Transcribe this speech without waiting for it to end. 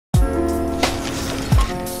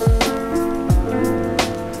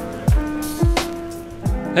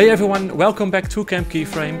Hey everyone, welcome back to Camp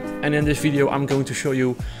Keyframe, and in this video I'm going to show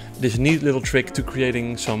you this neat little trick to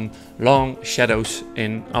creating some long shadows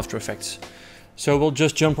in After Effects. So we'll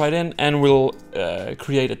just jump right in and we'll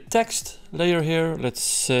create a text layer here. Let's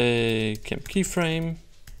say Camp Keyframe.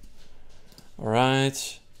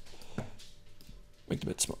 Alright. Make it a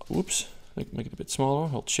bit small. Oops. Make it a bit smaller.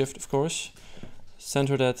 Hold Shift, of course.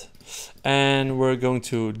 Center that. And we're going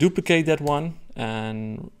to duplicate that one,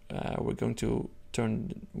 and we're going to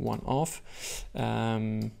turn one off,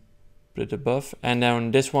 put it above, and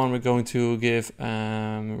now this one we're going to give,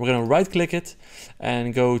 we're going to right click it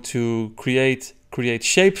and go to create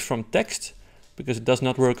shapes from text, because it does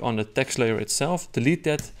not work on the text layer itself. Delete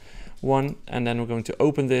that one, and then we're going to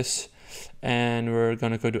open this and we're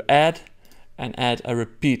going to go to add and add a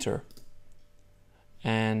repeater.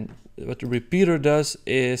 And what the repeater does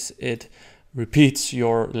is it repeats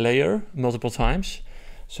your layer multiple times.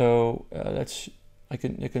 So I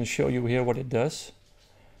can show you here what it does.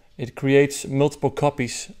 It creates multiple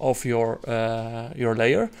copies of your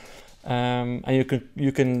layer, and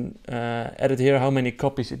you can edit here how many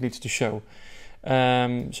copies it needs to show.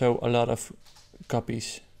 So a lot of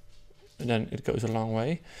copies, and then it goes a long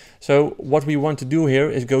way. So what we want to do here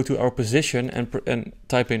is go to our position and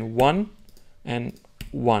type in 1 and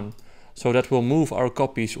 1. So that will move our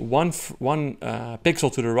copies one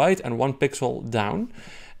pixel to the right and 1 pixel down.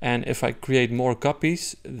 And if I create more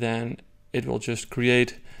copies, then it will just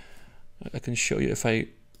create, I can show you if I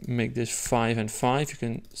make this 5 and 5, you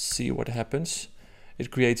can see what happens. It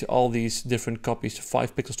creates all these different copies,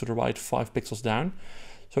 5 pixels to the right, 5 pixels down.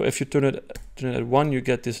 So if you turn it at 1, you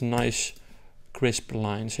get this nice crisp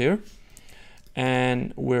lines here.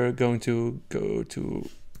 And we're going to go to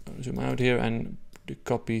zoom out here and the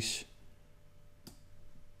copies,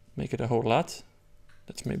 make it a whole lot.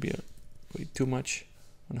 That's maybe way too much.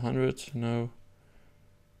 100, no.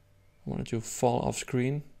 I want it to fall off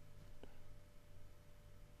screen.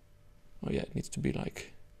 Oh yeah, it needs to be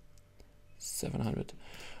like 700.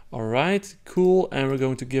 All right, cool. And we're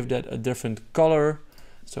going to give that a different color.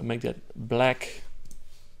 So make that black.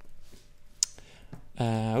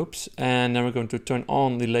 Oops. And then we're going to turn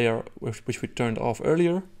on the layer which we turned off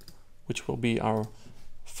earlier, which will be our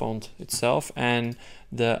font itself. And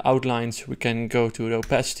the outlines, we can go to the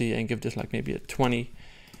opacity and give this like maybe a 20.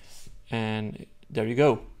 And there you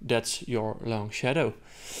go. That's your long shadow.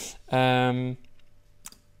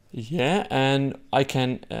 Yeah, and I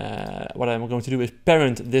can, what I'm going to do is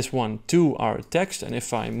parent this one to our text. And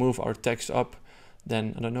if I move our text up,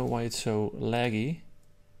 then I don't know why it's so laggy.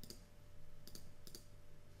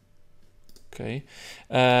 Okay,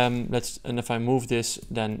 and if I move this,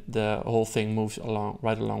 then the whole thing moves along,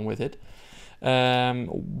 right along with it.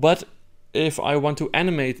 But if I want to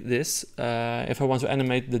animate this, if I want to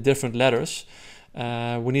animate the different letters,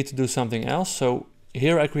 we need to do something else. So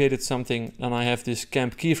here I created something, and I have this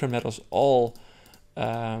Camp Keyframe letters all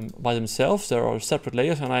by themselves. There are separate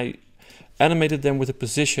layers, and I animated them with a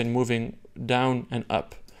position moving down and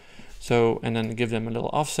up. So, and then give them a little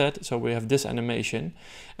offset. So we have this animation.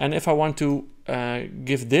 And if I want to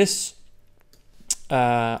give this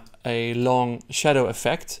a long shadow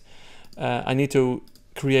effect, I need to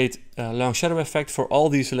create a long shadow effect for all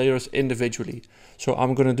these layers individually. So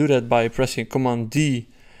I'm going to do that by pressing Command D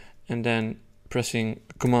and then pressing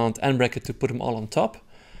Command and bracket to put them all on top.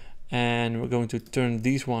 And we're going to turn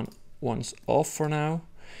these ones off for now.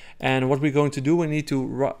 And what we're going to do, we need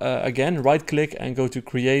to again right click and go to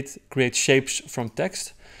create shapes from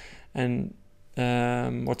text. And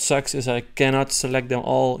what sucks is I cannot select them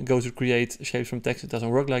all, go to create shapes from text. It doesn't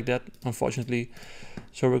work like that, unfortunately.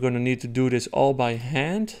 So we're going to need to do this all by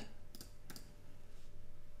hand.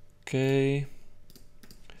 Okay.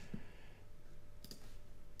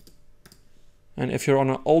 And if you're on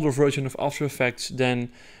an older version of After Effects,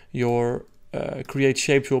 then your create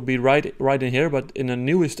shapes will be right in here. But in the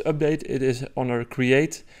newest update, it is under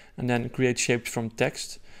create and then create shapes from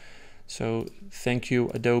text. So thank you,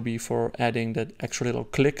 Adobe, for adding that extra little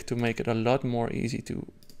click to make it a lot more easy to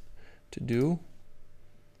do.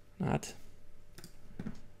 Not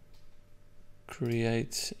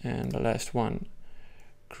create, and the last one,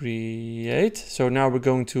 create. So now we're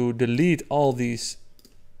going to delete all these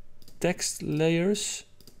text layers.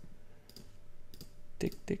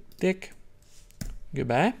 Tick, tick, tick.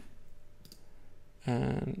 Goodbye.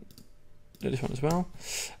 And this one as well.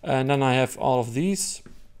 And then I have all of these.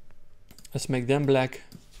 Let's make them black.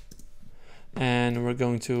 And we're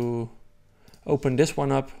going to open this one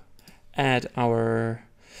up, add our,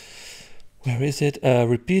 where is it?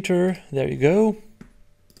 Repeater. There you go.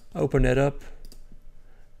 Open that up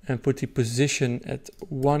and put the position at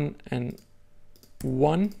 1 and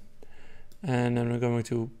 1, and then we're going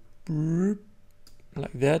to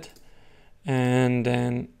like that, and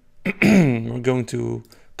then we're going to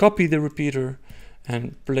copy the repeater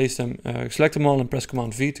and place them, select them all and press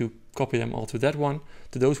Command V to copy them all to that one,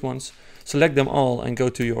 to those ones. Select them all and go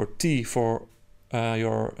to your T for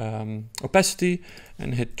your opacity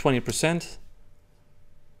and hit 20%.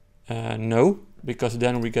 No, because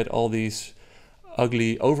then we get all these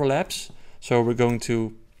ugly overlaps. So we're going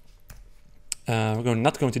to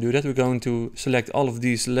not going to do that. We're going to select all of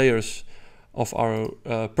these layers of our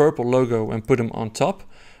purple logo and put them on top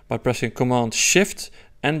by pressing Command Shift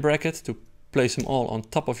and bracket to place them all on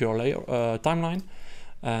top of your layer timeline.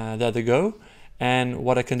 There they go. And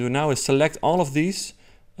what I can do now is select all of these,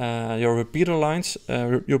 your repeater lines,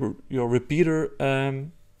 your repeater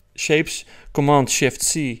shapes, Command Shift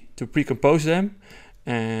C to pre-compose them,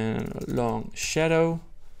 and long shadow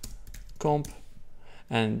comp,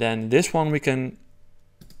 and then this one we can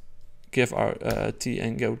give our T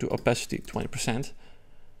and go to opacity 20%.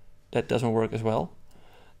 That doesn't work as well.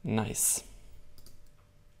 Nice.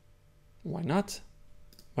 Why not?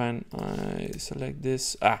 When I select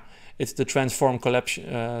this, it's the transform collapse.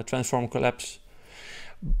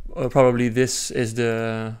 Probably this is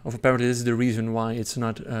apparently this is the reason why it's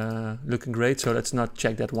not looking great. So let's not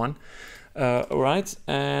check that one. Alright,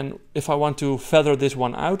 and if I want to feather this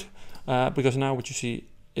one out, because now what you see,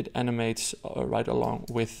 it animates right along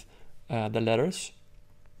with the letters.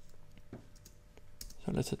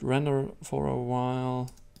 So let's hit render for a while.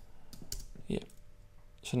 Yeah.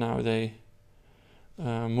 So now they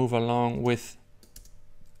move along with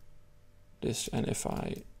this, and if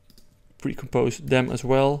I pre-compose them as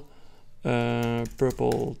well,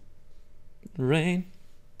 purple rain,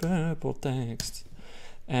 purple text,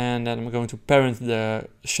 and then I'm going to parent the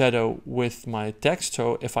shadow with my text.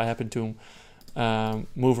 So if I happen to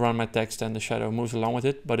move around my text, then the shadow moves along with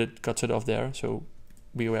it, but it cuts it off there, so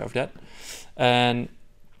be aware of that. And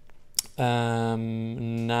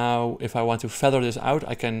now if I want to feather this out,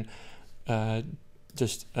 I can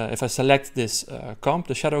if I select this comp,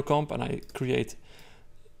 the shadow comp, and I create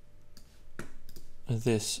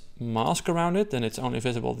this mask around it, then it's only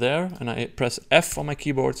visible there, and I press F on my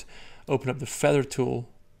keyboard, open up the feather tool,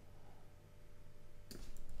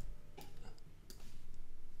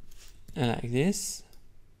 and like this,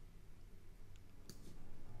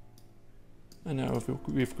 and now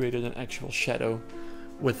we've created an actual shadow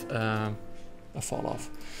with a fall off.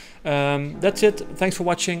 That's it. Thanks for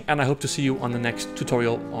watching, and I hope to see you on the next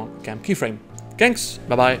tutorial on Keyframe. Thanks.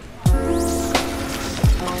 Bye bye.